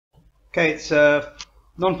Okay, it's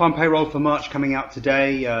non-farm payroll for March coming out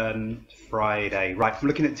today, Friday. Right, I'm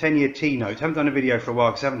looking at 10-year T-note. Haven't done a video for a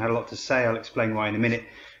while because I haven't had a lot to say. I'll explain why in a minute.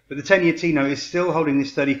 But the 10-year T-note is still holding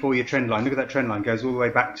this 34-year trend line. Look at that trend line. It goes all the way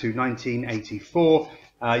back to 1984.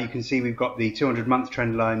 You can see we've got the 200-month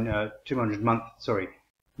trend line, 200-month, sorry,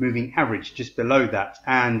 moving average just below that.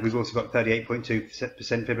 And we've also got 38.2%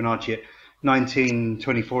 Fibonacci at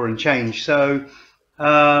 1924 and change. So,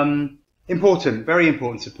 important, very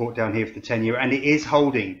important support down here for the 10-year, and it is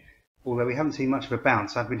holding, although we haven't seen much of a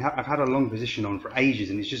bounce. I've had a long position on for ages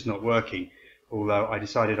and it's just not working, although I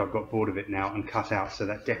decided I've got bored of it now and cut out, so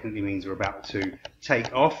that definitely means we're about to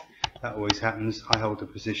take off. That always happens. I hold the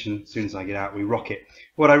position, as soon as I get out we rock it.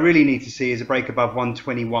 What I really need to see is a break above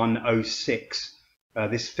 121.06,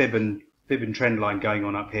 this Fibon trend line going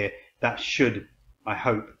on up here. That should, I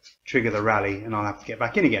hope, trigger the rally and I'll have to get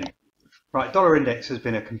back in again. Right, dollar index has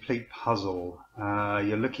been a complete puzzle.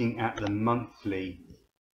 You're looking at the monthly.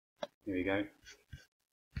 Here we go.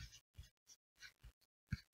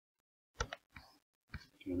 I'm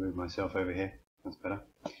going to move myself over here. That's better.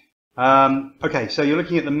 Okay, so you're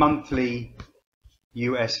looking at the monthly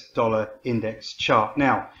US dollar index chart.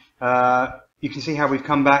 Now, you can see how we've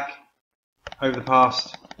come back over the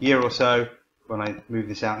past year or so. When I move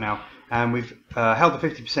this out now, and we've held the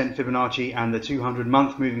 50% Fibonacci and the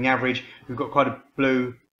 200-month moving average. We've got quite a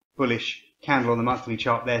blue bullish candle on the monthly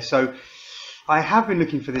chart there. So I have been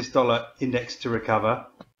looking for this dollar index to recover.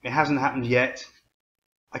 It hasn't happened yet.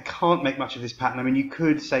 I can't make much of this pattern. I mean, you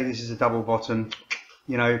could say this is a double bottom.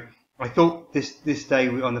 You know, I thought this day,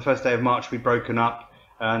 on the first day of March, we'd broken up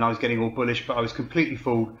and I was getting all bullish, but I was completely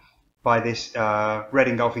fooled by this red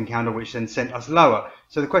engulfing candle, which then sent us lower.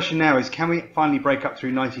 So the question now is, can we finally break up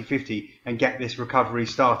through 90.50 and get this recovery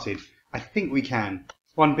started? I think we can.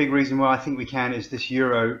 One big reason why I think we can is this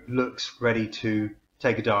euro looks ready to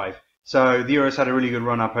take a dive. So the euro's had a really good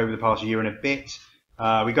run up over the past year and a bit.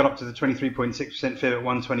 We got up to the 23.6% fib at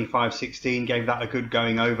 125.16, gave that a good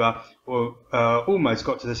going over, or almost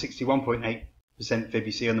got to the 61.8% fib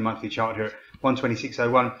you see on the monthly chart here at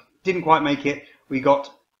 126.01. Didn't quite make it. We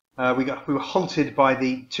were halted by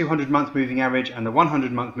the 200-month moving average and the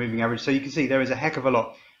 100-month moving average. So you can see there is a heck of a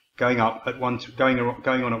lot going up at going on at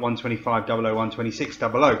 125.00,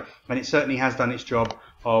 126.00, and it certainly has done its job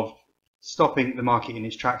of stopping the market in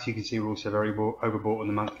its tracks. You can see we're also very overbought on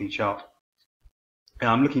the monthly chart. And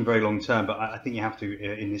I'm looking very long term, but I think you have to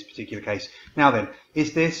in this particular case. Now then,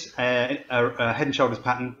 is this a head and shoulders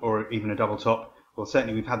pattern or even a double top? Well,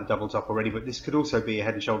 certainly we've had the double top already, but this could also be a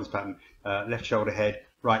head and shoulders pattern. Left shoulder head,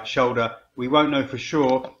 right shoulder. We won't know for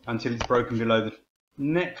sure until it's broken below the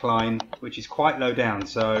neckline, which is quite low down.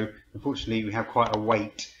 So unfortunately, we have quite a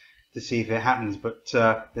wait to see if it happens. But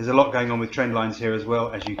there's a lot going on with trend lines here as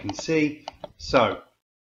well, as you can see. So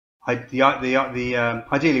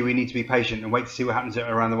ideally, we need to be patient and wait to see what happens at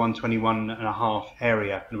around the 121.5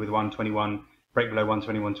 area, and with 121. Break below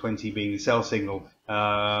 121.20 being the sell signal.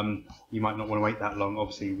 You might not want to wait that long.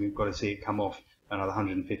 Obviously, we've got to see it come off another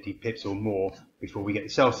 150 pips or more before we get the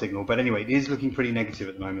sell signal. But anyway, it is looking pretty negative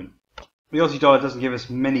at the moment. The Aussie dollar doesn't give us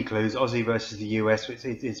many clues. Aussie versus the US,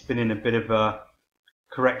 it's been in a bit of a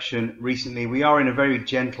correction recently. We are in a very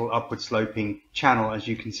gentle upward sloping channel, as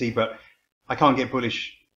you can see, but I can't get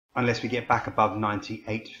bullish unless we get back above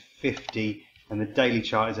 98.50, and the daily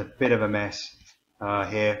chart is a bit of a mess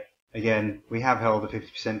here. Again, we have held a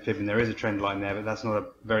 50% fib and there is a trend line there, but that's not a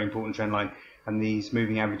very important trend line, and these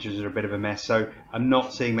moving averages are a bit of a mess. So I'm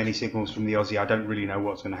not seeing many signals from the Aussie. I don't really know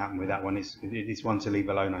what's going to happen with that one. It's one to leave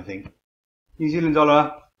alone, I think. New Zealand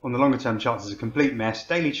dollar on the longer term charts is a complete mess.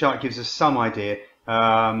 Daily chart gives us some idea.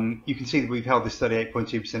 You can see that we've held this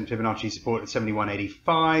 38.2% Fibonacci support at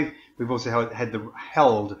 71.85. We've also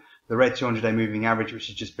held the red 200-day moving average, which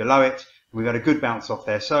is just below it. We've had a good bounce off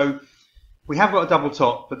there. So we have got a double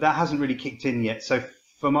top, but that hasn't really kicked in yet. So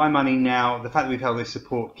for my money now, the fact that we've held this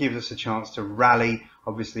support gives us a chance to rally.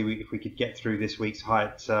 Obviously, if we could get through this week's high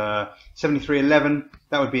at 73.11,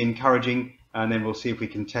 that would be encouraging. And then we'll see if we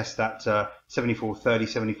can test that 74.30,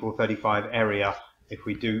 74.35 area if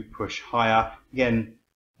we do push higher. Again,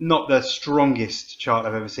 not the strongest chart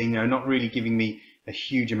I've ever seen. You know, not really giving me a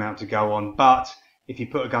huge amount to go on. But if you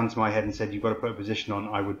put a gun to my head and said you've got to put a position on,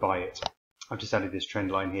 I would buy it. I've just added this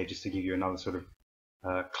trend line here just to give you another sort of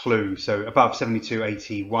clue. So above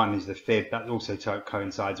 72.81 is the fib. That also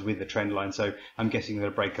coincides with the trend line. So I'm guessing that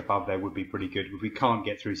a break above there would be pretty good. If we can't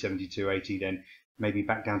get through 72.80, then maybe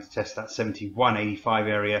back down to test that 71.85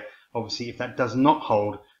 area. Obviously, if that does not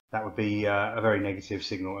hold, that would be a very negative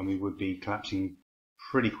signal, and we would be collapsing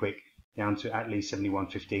pretty quick down to at least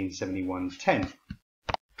 71.15, 71.10.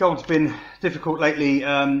 Gold's been difficult lately.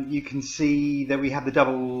 You can see that we had the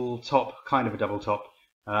double top, kind of a double top,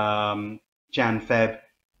 Jan, Feb,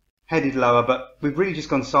 headed lower, but we've really just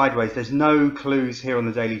gone sideways. There's no clues here on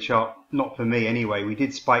the daily chart, not for me anyway. We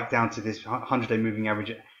did spike down to this 100-day moving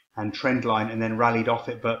average and trend line and then rallied off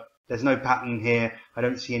it, but there's no pattern here. I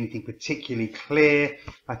don't see anything particularly clear.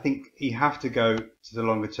 I think you have to go to the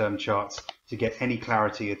longer term charts to get any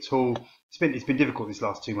clarity at all. It's been difficult these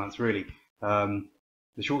last 2 months, really.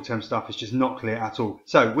 The short term stuff is just not clear at all.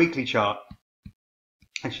 So weekly chart.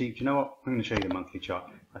 Actually, do you know what? I'm going to show you the monthly chart.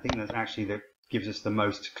 I think that's actually that gives us the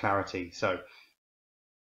most clarity. So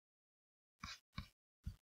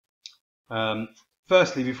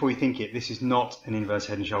firstly, before you think it, this is not an inverse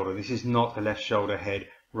head and shoulder. This is not a left shoulder head,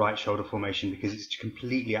 right shoulder formation, because it's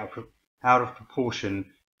completely out of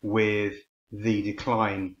proportion with the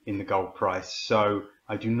decline in the gold price. So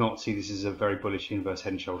I do not see this as a very bullish inverse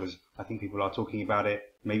head and shoulders. I think people are talking about it.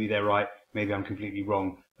 Maybe they're right. Maybe I'm completely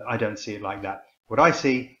wrong. But I don't see it like that. What I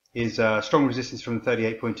see is strong resistance from the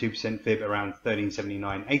 38.2% fib around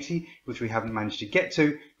 1379.80, which we haven't managed to get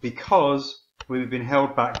to because we've been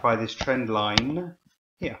held back by this trend line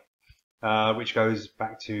here, which goes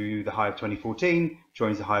back to the high of 2014,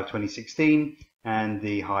 joins the high of 2016, and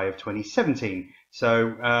the high of 2017.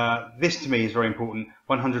 So this to me is very important.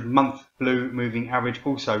 100-month blue moving average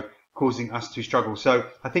also causing us to struggle. So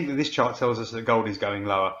I think that this chart tells us that gold is going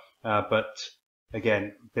lower, but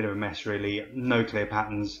again, a bit of a mess really. No clear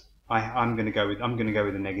patterns. I'm going to go with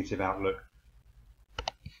a negative outlook.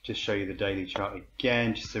 Just show you the daily chart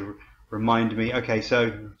again, just to remind me. Okay,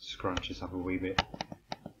 so scrunch this up a wee bit.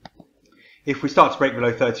 If we start to break below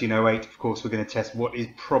 1308, of course, we're going to test what is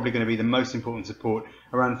probably going to be the most important support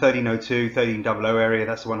around 1302, 1300 area.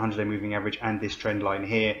 That's the 100-day moving average and this trend line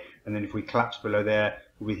here. And then if we collapse below there,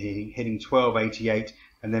 we'll be hitting 1288.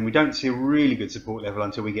 And then we don't see a really good support level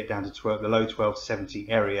until we get down to the low 1270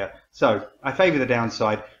 area. So I favour the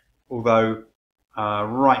downside, although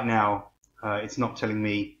right now it's not telling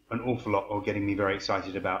me an awful lot or getting me very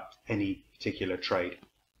excited about any particular trade.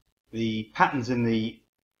 The patterns in the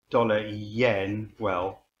dollar yen,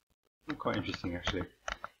 well, quite interesting actually.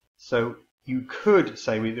 So you could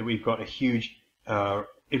say that we've got a huge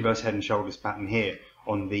inverse head and shoulders pattern here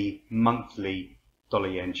on the monthly dollar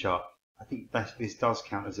yen chart. I think this does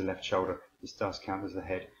count as a left shoulder, this does count as the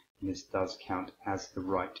head, and this does count as the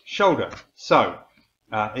right shoulder. So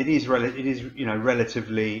it is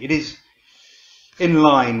relatively, it is in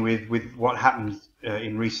line with what happened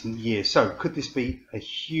in recent years. So could this be a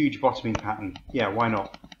huge bottoming pattern? Yeah, why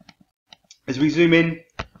not? As we zoom in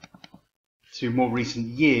to more recent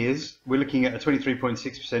years, we're looking at a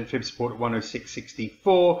 23.6% fib support at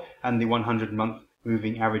 106.64 and the 100-month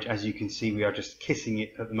moving average. As you can see, we are just kissing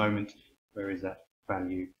it at the moment. Where is that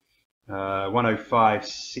value?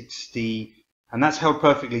 105.60, and that's held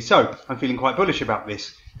perfectly. So I'm feeling quite bullish about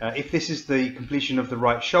this. If this is the completion of the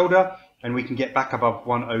right shoulder and we can get back above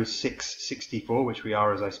 106.64, which we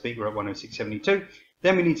are as I speak, we're at 106.72,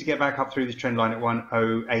 then we need to get back up through this trend line at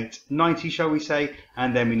 108.90, shall we say,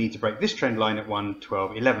 and then we need to break this trend line at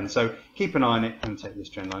 112.11. So keep an eye on it and take this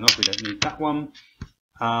trend line off. We don't need that one.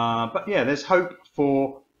 But yeah, there's hope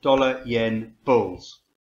for dollar yen bulls.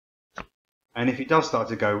 And if it does start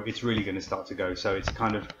to go, it's really going to start to go. So it's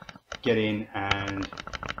kind of get in and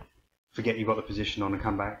forget you've got the position on and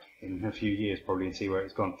come back in a few years probably and see where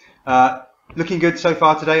it's gone. Looking good so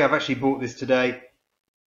far today. I've actually bought this today.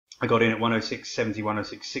 I got in at 106.70,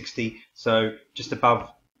 106.60. So just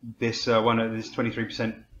above this this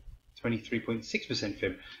 23.6%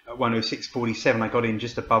 fib at 106.47. I got in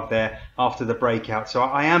just above there after the breakout. So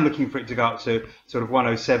I am looking for it to go up to sort of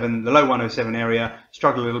 107, the low 107 area,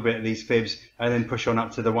 struggle a little bit at these fibs, and then push on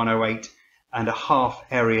up to the 108.5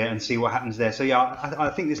 area and see what happens there. So yeah,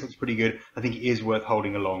 I think this looks pretty good. I think it is worth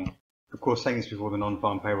holding along. Of course, saying this before the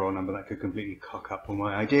non-farm payroll number, that could completely cock up all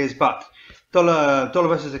my ideas. But dollar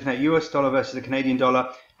versus the US dollar versus the Canadian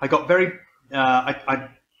dollar, I got very, I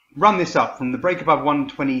run this up from the break above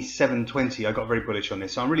 127.20. I got very bullish on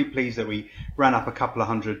this. So I'm really pleased that we ran up a couple of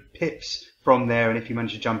hundred pips from there. And if you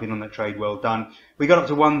managed to jump in on that trade, well done. We got up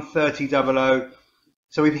to 130.00.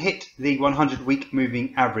 So we've hit the 100-week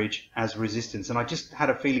moving average as resistance, and I just had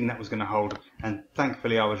a feeling that was going to hold, and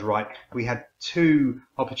thankfully I was right. We had two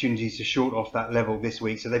opportunities to short off that level this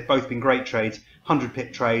week, so they've both been great trades,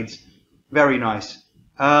 100-pip trades, very nice.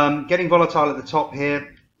 Getting volatile at the top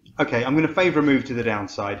here. Okay, I'm going to favour a move to the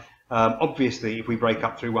downside. Obviously, if we break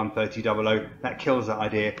up through 130.00, that kills that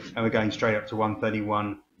idea, and we're going straight up to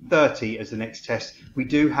 131.30 as the next test. We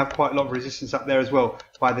do have quite a lot of resistance up there as well.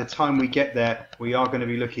 By the time we get there, we are going to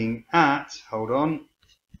be looking at, hold on,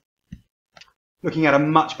 looking at a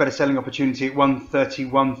much better selling opportunity at 130,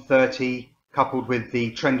 130, coupled with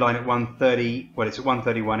the trend line at 130. Well, it's at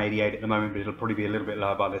 131.88 at the moment, but it'll probably be a little bit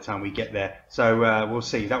lower by the time we get there. So we'll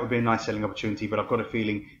see. That would be a nice selling opportunity, but I've got a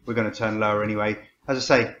feeling we're going to turn lower anyway. As I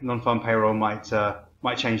say, non-farm payroll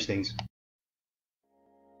might change things.